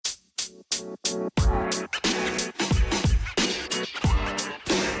Good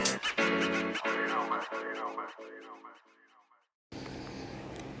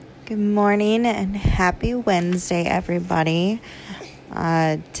morning and happy Wednesday, everybody.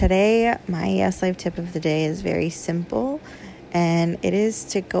 Today, my Yes Life tip of the day is very simple, and it is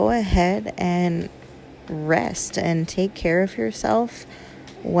to go ahead and rest and take care of yourself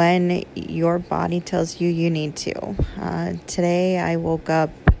when your body tells you you need to. Today, I woke up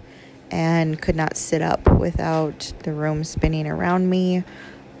and could not sit up without the room spinning around me.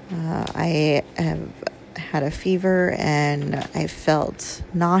 I have had a fever and I felt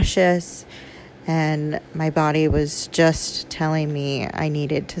nauseous, and my body was just telling me I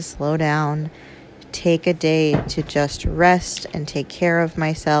needed to slow down, take a day to just rest and take care of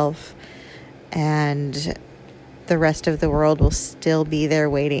myself, and the rest of the world will still be there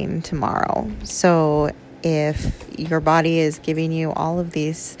waiting tomorrow. So if your body is giving you all of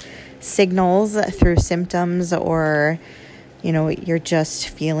these signals through symptoms, or you're just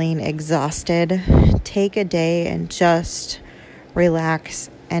feeling exhausted, take a day and just relax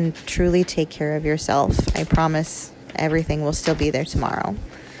and truly take care of yourself. I promise everything will still be there tomorrow.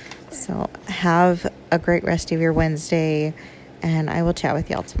 So have a great rest of your Wednesday, and I will chat with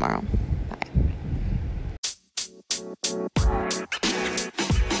y'all tomorrow.